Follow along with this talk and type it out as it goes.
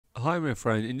Hi my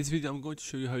friend, in this video I'm going to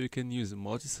show you how you can use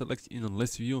multi-select in a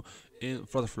listView in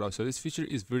FlutterFlow. So this feature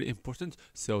is very important,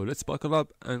 so let's buckle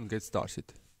up and get started.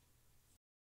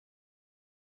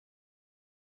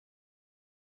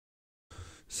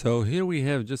 So here we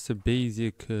have just a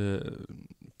basic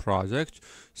project.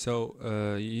 So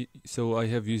I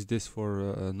have used this for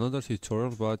another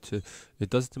tutorial, but it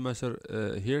doesn't matter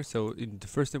here. So in the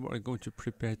first step we're going to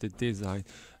prepare the design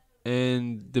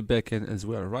and the backend as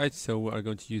well, right? So we are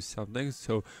going to use some things.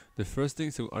 So the first thing,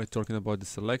 so we are talking about the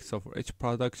select. So for each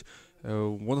product,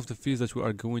 one of the fields that we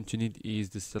are going to need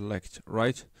is the select,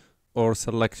 right? Or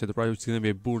selected, right? Which is going to be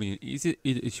a boolean.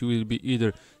 It will be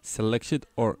either selected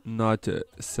or not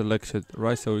selected,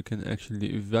 right? So we can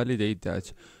actually validate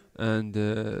that.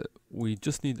 And we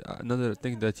just need another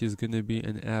thing that is going to be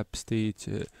an app state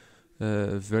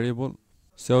variable.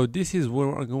 So this is where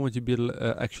we're going to be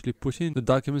actually putting the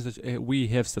documents that we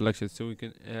have selected. So we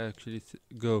can actually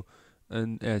go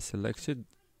and add selected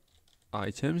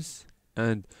items,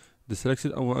 and the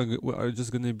selected we are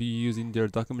just going to be using their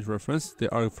document reference. They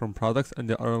are from products and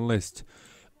they are a list.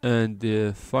 And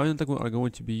the final thing we are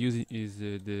going to be using is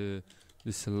the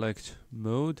select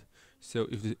mode. So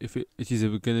if it is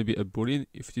going to be a boolean,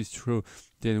 if it is true,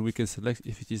 then we can select.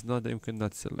 If it is not, then we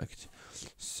cannot select.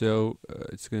 So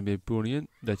it's going to be a boolean.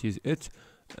 That is it.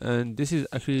 And this is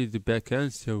actually the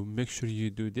backend. So make sure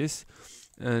you do this.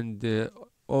 And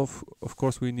of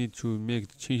course, we need to make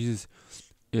the changes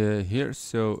here.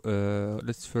 So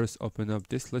let's first open up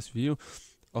this list view.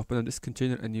 Open up this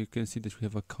container, and you can see that we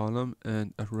have a column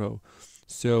and a row.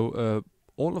 So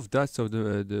all of that, so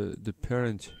the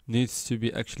parent needs to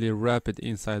be actually wrapped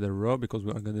inside the row, because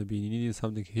we are going to be needing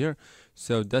something here.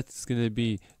 So that's going to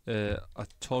be a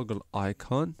toggle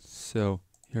icon. So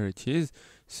here it is.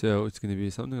 So it's going to be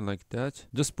something like that.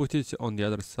 Just put it on the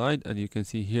other side, and you can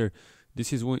see here,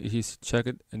 this is when it is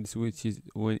checked, and this is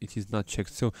when it is not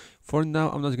checked. So for now,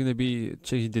 I'm not going to be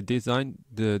changing the design.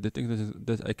 The thing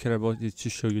that I care about is to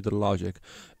show you the logic.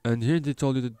 And here they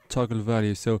told you the toggle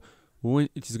value. So when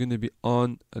it is going to be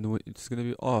on and when it's going to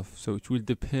be off. So it will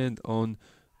depend on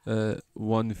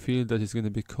one field that is going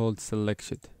to be called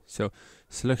selected. So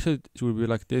selected, it will be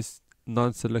like this.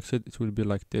 Non-selected, it will be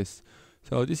like this.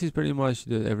 So this is pretty much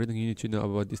everything you need to know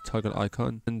about this toggle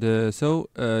icon. And this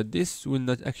will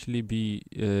not actually be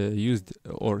used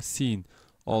or seen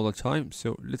all the time.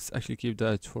 So let's actually keep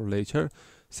that for later.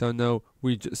 So now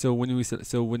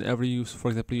whenever you, for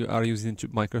example, you are using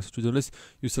Microsoft To-Do List,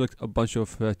 you select a bunch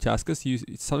of tasks.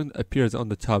 Something appears on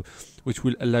the top, which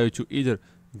will allow you to either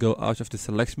go out of the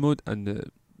select mode and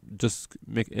just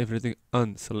make everything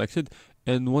unselected.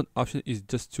 And one option is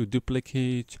just to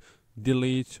duplicate,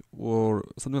 delete, or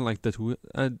something like that.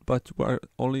 But we're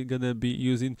only gonna be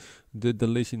using the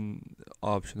deletion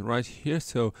option right here.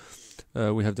 So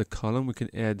we have the column. We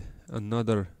can add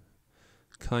another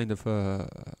kind of a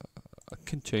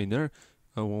container.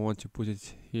 I want to put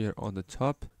it here on the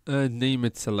top and name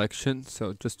it selection.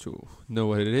 So just to know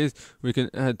what it is, we can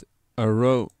add a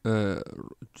row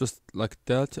just like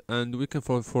that, and we can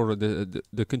for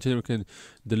the container, we can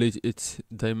delete its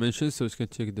dimensions, so it can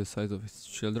take the size of its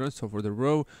children. So for the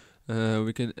row,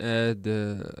 we can add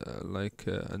like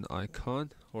an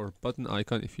icon or button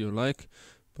icon if you like,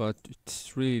 but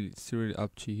it's really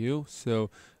up to you.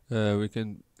 So we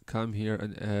can come here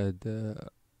and add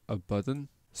a button.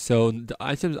 So the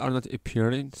items are not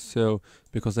appearing, so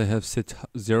because I have set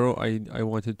 0, I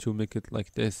wanted to make it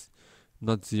like this,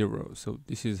 not 0. So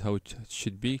this is how it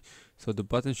should be. So the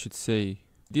button should say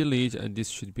delete, and this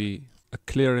should be a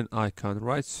clearing icon,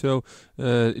 right? So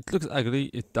it looks ugly.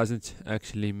 It doesn't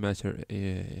actually matter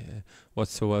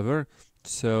whatsoever.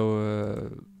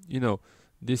 So you know,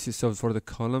 this is so for the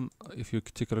column. If you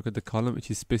take a look at the column, it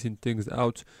is spacing things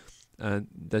out, and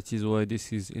that is why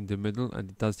this is in the middle, and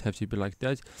it doesn't have to be like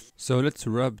that. So let's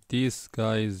wrap these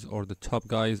guys, or the top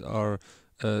guys are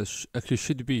actually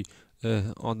should be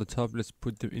on the top. Let's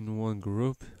put them in one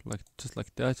group, like just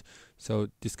like that. So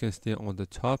this can stay on the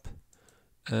top.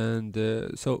 And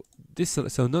so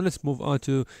now let's move on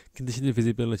to conditional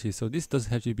visibility. So this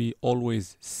doesn't have to be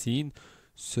always seen.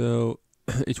 So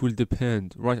it will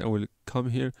depend, right? I will come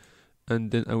here,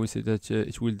 and then I will say that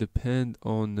it will depend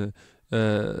on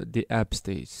the app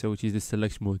state, so it is the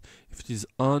select mode. If it is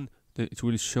on, then it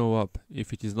will show up.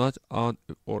 If it is not on,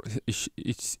 or if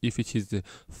it is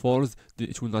false, then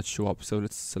it will not show up. So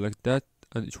let's select that,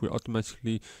 and it will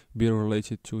automatically be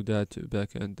related to that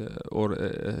backend or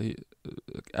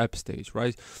app state,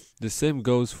 right? The same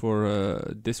goes for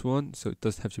this one. So it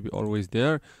doesn't have to be always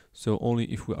there. So only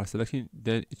if we are selecting,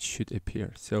 then it should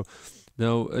appear. So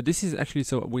now this is actually,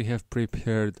 so we have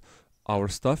prepared our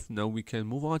stuff. Now we can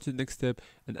move on to the next step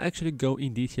and actually go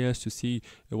in details to see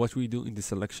what we do in the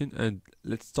selection, and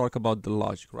let's talk about the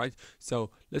logic, right?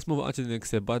 So let's move on to the next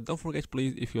step, but don't forget,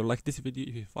 please, if you like this video,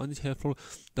 if you find it helpful,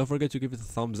 don't forget to give it a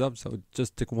thumbs up. So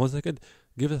just take 1 second,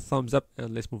 give it a thumbs up,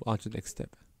 and let's move on to the next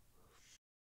step.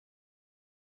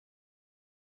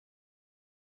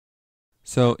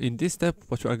 So in this step,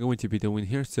 what we are going to be doing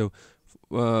here, so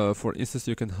for instance,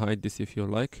 you can hide this if you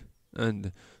like,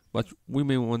 but we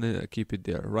may want to keep it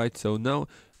there, right? So now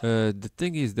the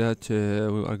thing is that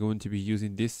we are going to be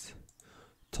using this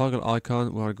toggle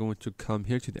icon. We are going to come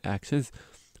here to the actions,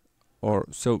 or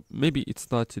so maybe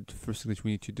it's not the first thing that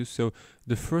we need to do. So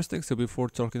the first thing, so before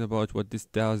talking about what this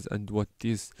does and what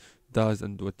this does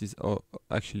and what this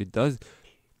actually does,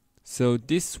 so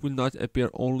this will not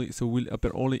appear only, so will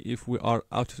appear only if we are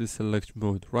out of the select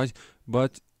mode, right?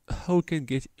 But how we can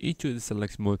get into the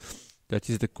select mode? That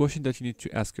is the question that you need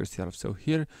to ask yourself. So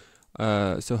here,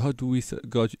 so how do we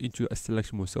go into a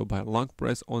selection mode? So by long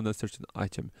press on a certain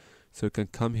item. So you can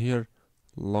come here,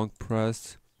 long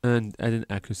press, and add an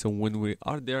action. So when we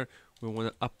are there, we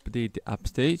want to update the app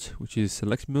state, which is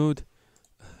select mode.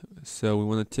 So we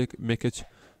want to make it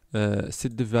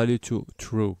set the value to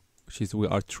true, which is we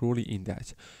are truly in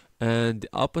that. And the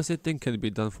opposite thing can be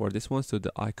done for this one. So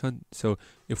the icon, so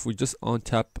if we just on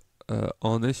tap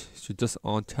on it, so just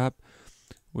on tap,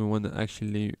 we want to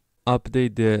actually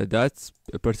update that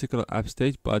particular app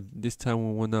state, but this time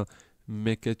we want to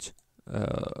make it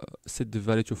set the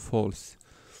value to false.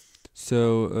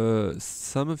 So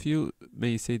some of you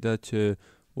may say that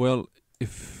well,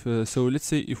 if so let's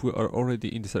say if we are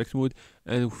already in the select mode,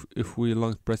 and if we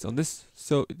long press on this,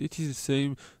 so it is the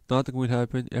same, nothing will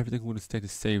happen, everything will stay the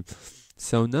same.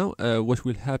 So now what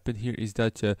will happen here is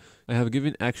that I have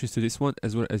given actions to this one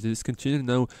as well as this container.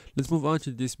 Now let's move on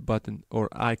to this button or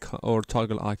icon or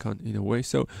toggle icon in a way.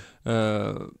 So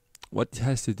what it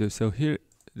has to do, so here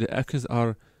the actions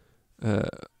are a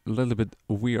little bit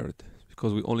weird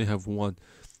because we only have one,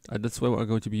 and that's why we are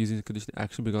going to be using the conditional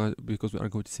action, because we are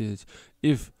going to say that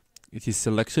if it is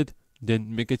selected,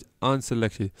 then make it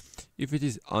unselected. If it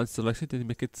is unselected, then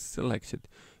make it selected.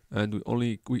 And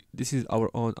this is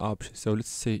our own option. So let's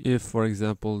say if, for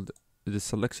example, the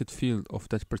selected field of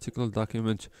that particular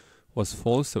document was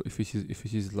false, so if it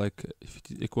is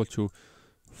equal to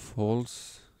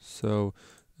false, so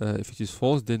if it is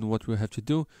false, then what we have to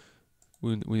do,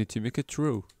 we need to make it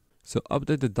true. So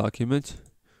update the document,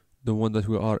 the one that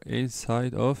we are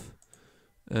inside of,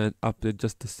 and update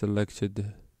just the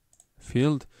selected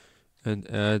field, and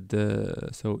add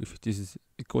so if it is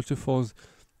equal to false,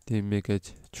 then make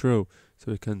it true.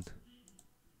 So we can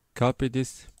copy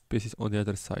this, paste it on the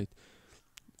other side,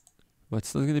 but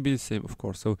it's not going to be the same, of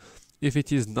course. So if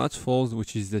it is not false,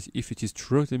 which is that if it is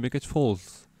true, then make it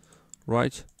false,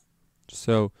 right?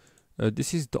 So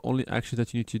this is the only action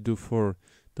that you need to do for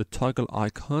the toggle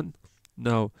icon.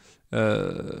 Now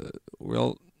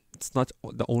well, it's not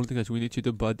the only thing that we need to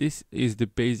do, but this is the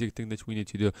basic thing that we need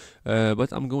to do.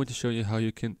 But I'm going to show you how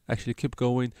you can actually keep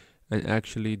going and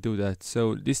actually do that.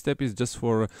 So this step is just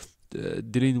for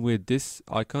dealing with this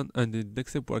icon, and the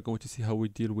next step we're going to see how we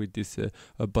deal with this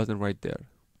button right there.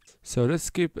 So let's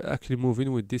keep actually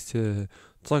moving with this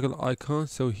toggle icon.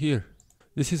 So here,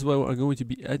 this is why we are going to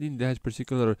be adding that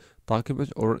particular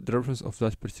document or the reference of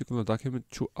that particular document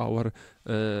to our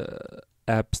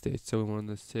app state. So we want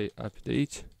to say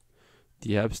update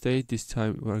the app state. This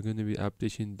time we are going to be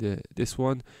updating this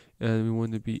one, and we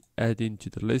want to be adding to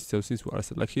the list. So since we are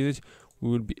selecting it, we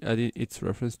will be adding its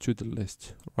reference to the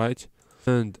list, right?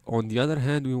 And on the other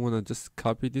hand, we want to just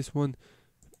copy this one,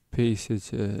 paste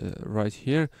it right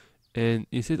here, and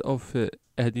instead of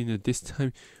adding it this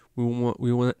time, we want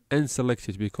to unselect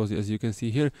it, because as you can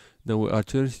see here, now we are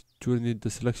turning the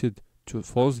selected to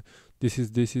false. This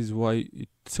is why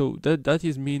so that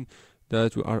is mean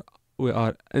that we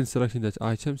are unselecting that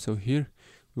item. So here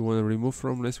we want to remove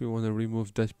from list, we want to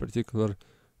remove that particular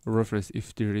reference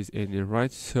if there is any,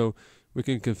 right? So we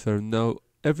can confirm now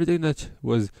everything that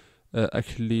was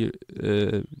actually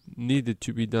needed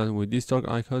to be done with this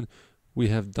toggle icon, we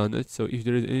have done it. So if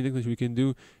there is anything that we can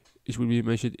do, it will be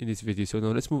mentioned in this video. So now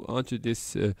let's move on to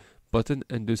this button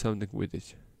and do something with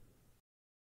it.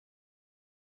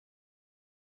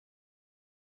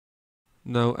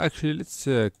 Now actually let's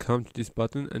come to this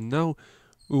button, and now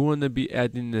we want to be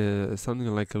adding something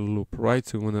like a loop, right?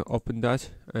 So we want to open that,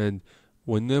 and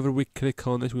whenever we click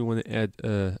on it, we want to add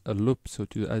a loop. So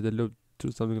to add a loop,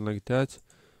 do something like that,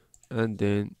 and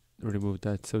then remove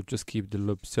that. So just keep the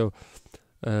loop. So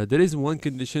there is one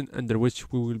condition under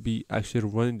which we will be actually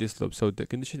running this loop. So the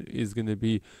condition is going to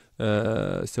be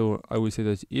so I will say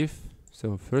that if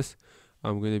So first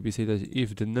I'm going to be saying that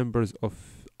if the numbers of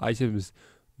items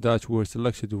that were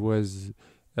selected was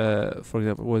for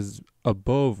example was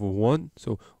above 1,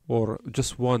 so or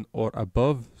just 1 or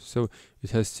above, so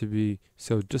it has to be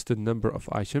so just the number of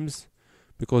items,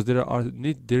 because there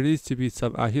needs to be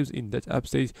some items in that app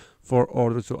stage for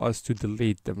order to us to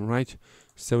delete them, right?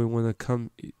 So we want to come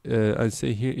and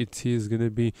say here it is going to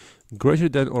be greater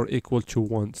than or equal to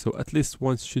 1, so at least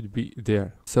 1 should be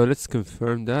there. So let's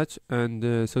confirm that,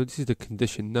 and so this is the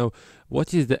condition. Now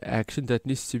what is the action that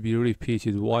needs to be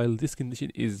repeated while this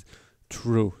condition is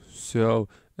true? So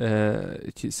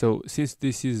so since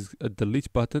this is a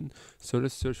delete button, so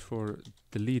let's search for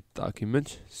delete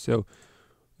document. So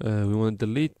we want to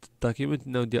delete document.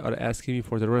 Now they are asking me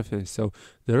for the reference, so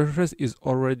the reference is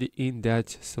already in that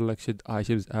selected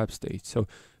items app state. So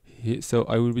so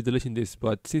I will be deleting this,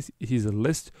 but since it is a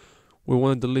list, we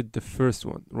want to delete the first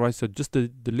one, right? So just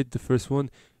delete the first one,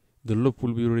 the loop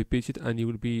will be repeated, and you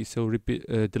will be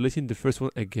deleting the first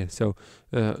one again. So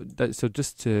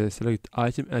just select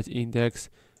item at index,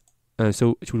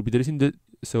 so it will be deleting the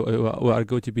we are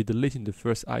going to be deleting the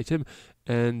first item,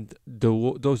 and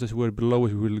those that were below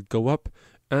it will go up,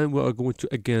 and we are going to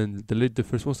again delete the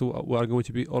first one. So we are going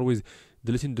to be always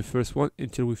deleting the first one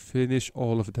until we finish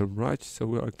all of them, right? So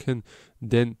we can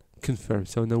then confirm.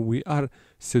 So now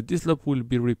this loop will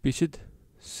be repeated.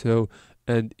 So,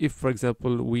 and if for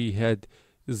example we had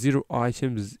 0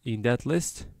 items in that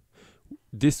list,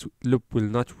 this loop will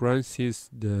not run,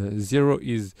 since the 0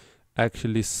 is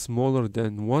actually smaller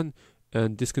than 1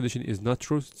 and this condition is not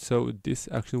true, so this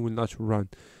action will not run.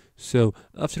 So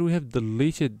after we have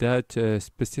deleted that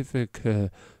specific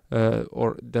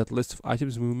or that list of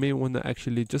items, we may want to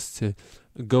actually just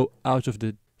go out of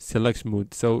the select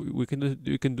mode. So we can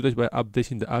do that by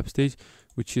updating the app stage,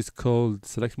 which is called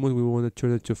select mode. We want to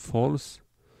turn it to false,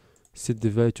 set the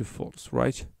value to false,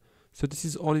 right? So this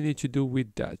is all you need to do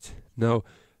with that. Now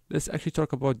let's actually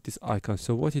talk about this icon.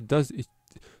 So what it does,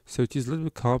 so it is a little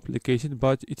bit complicated,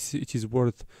 but it is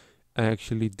worth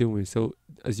actually doing. So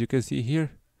as you can see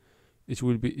here, it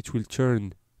will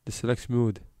turn the select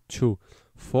mode to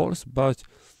false, but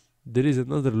there is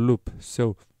another loop.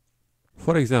 So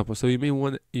for example, so you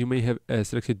may have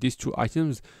selected these 2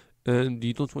 items and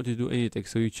you don't want to do anything,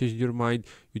 so you change your mind,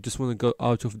 you just want to go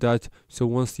out of that. So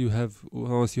once you have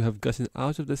gotten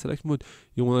out of the select mode,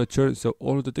 you want to turn, so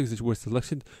all of the things that were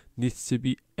selected needs to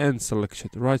be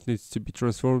unselected, right? Needs to be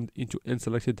transformed into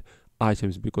unselected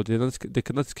items, because they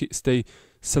cannot stay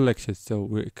selected. So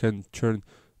we can turn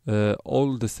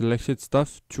all the selected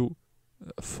stuff to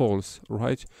false,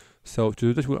 right? So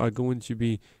to do that, we are going to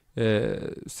be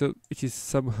so it is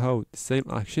somehow the same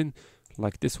action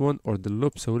like this one or the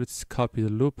loop. So let's copy the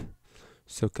loop.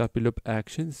 So copy loop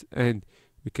actions, and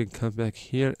we can come back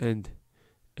here and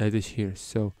add it here.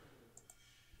 So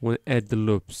we'll add the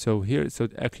loop. So here, so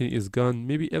the action is gone.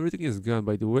 Maybe everything is gone,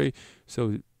 by the way.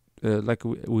 So like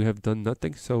we have done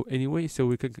nothing. So anyway, so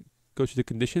we can go to the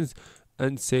conditions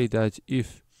and say that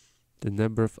if the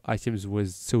number of items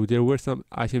was, so there were some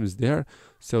items there,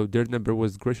 so their number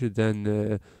was greater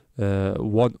than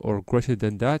 1 or greater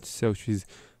than that, so she's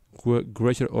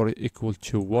greater or equal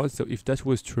to 1. So if that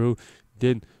was true,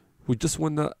 then we just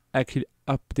want to actually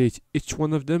update each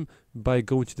one of them by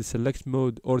going to the select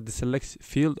mode or the select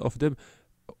field of them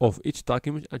of each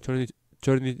document and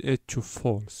turning it to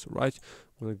false, right?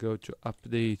 I'm gonna go to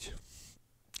update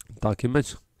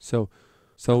document. So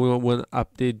we want to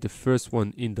update the first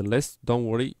one in the list. Don't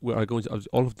worry, we are going to update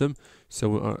all of them.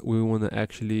 So we want to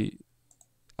actually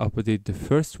update the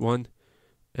first one,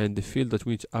 and the field that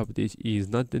we need to update is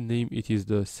not the name, it is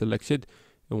the selected.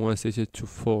 I want to set it to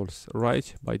false,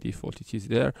 right? By default it is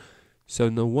there. So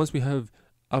now once we have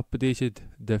updated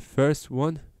the first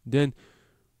one, then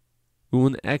we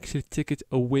want to actually take it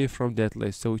away from that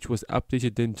list. So it was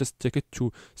updated, then just take it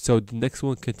to, so the next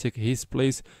one can take his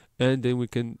place, and then we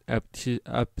can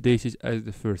update it as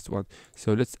the first one.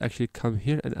 So let's actually come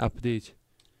here and update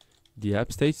the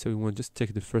app stage. So we want to just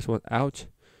take the first one out,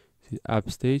 the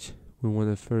app stage. We want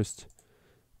to first,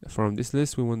 from this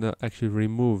list, we want to actually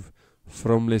remove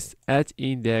from list at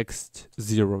indexed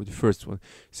 0, the first one.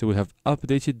 So we have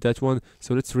updated that one.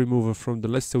 So let's remove it from the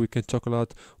list so we can talk a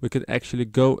lot. We can actually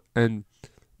go and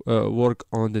work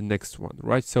on the next one,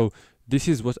 right? So this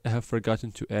is what I have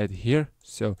forgotten to add here.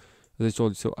 So as I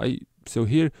told you, so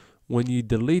here when you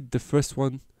delete the first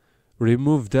one,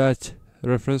 remove that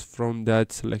reference from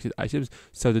that selected items,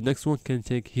 so the next one can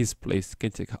take his place, can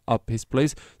take up his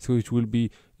place, so it will be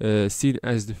seen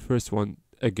as the first one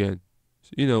again.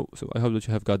 So I hope that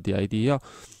you have got the idea.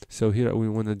 So here we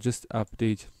want to just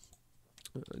update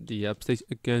the app stage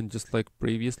again, just like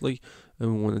previously,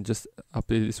 and we want to just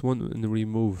update this one and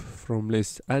remove from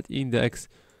list, add index,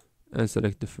 and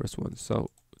select the first one. So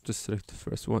just select the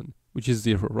first one, which is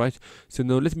 0, right? So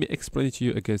now let me explain it to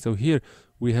you again. So here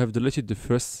we have deleted the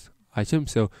first item,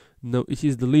 so now it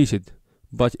is deleted,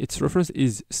 but its reference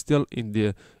is still in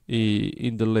the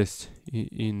list,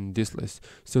 in this list.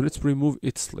 So let's remove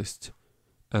its list,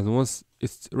 and once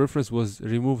its reference was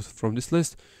removed from this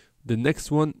list, the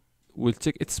next one will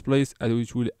take its place, and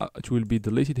it will be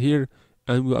deleted here,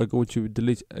 and we are going to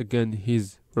delete again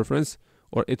his reference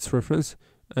or its reference,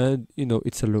 and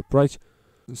it's a loop, right?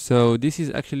 So this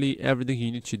is actually everything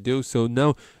you need to do. So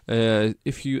now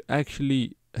if you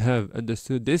actually have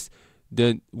understood this,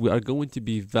 then we are going to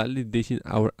be validating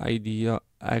our idea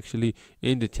actually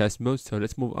in the test mode. So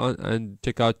let's move on and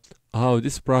check out how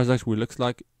this project will look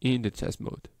like in the test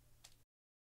mode.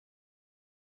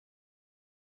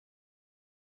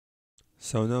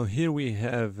 So now here we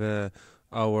have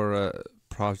our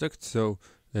project. So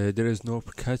there is no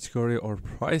category or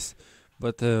price,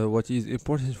 but what is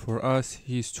important for us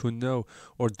is to know,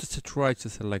 or just to try to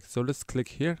select. So let's click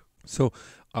here. So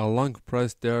a long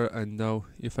press there, and now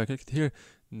if I click here,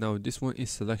 now this one is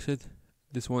selected,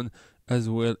 this one as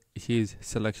well is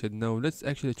selected. Now let's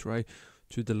actually try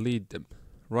to delete them,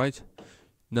 right?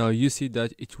 Now you see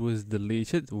that it was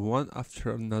deleted one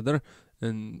after another,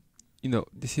 and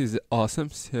this is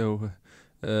awesome. So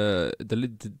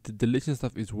the deletion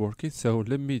stuff is working. So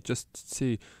let me just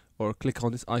see, or click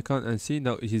on this icon and see.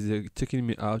 Now it is taking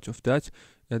me out of that,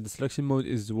 and the selection mode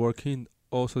is working.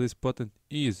 Also this button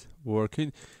is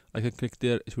working. I can click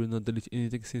there, it will not delete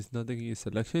anything since nothing is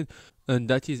selected. And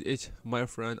that is it, my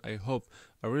friend. I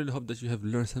really hope that you have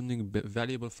learned something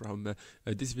valuable from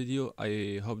this video.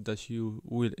 I hope that you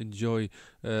will enjoy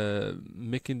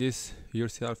making this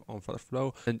yourself on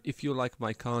FlutterFlow. And if you like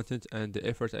my content and the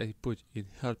effort I put in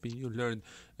helping you learn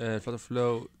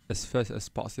FlutterFlow as fast as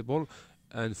possible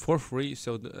and for free,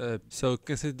 so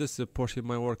consider supporting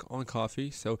my work on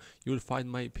Coffee. So you will find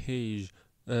my page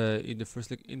in the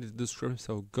first link in the description,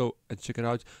 so go and check it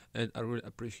out, and I really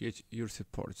appreciate your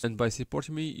support. And by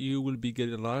supporting me, you will be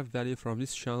getting a lot of value from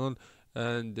this channel,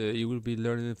 and you will be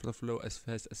learning FlutterFlow as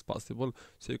fast as possible,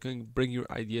 so you can bring your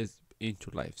ideas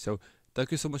into life. So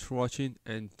thank you so much for watching,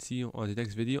 and see you on the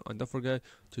next video, and don't forget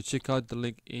to check out the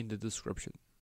link in the description.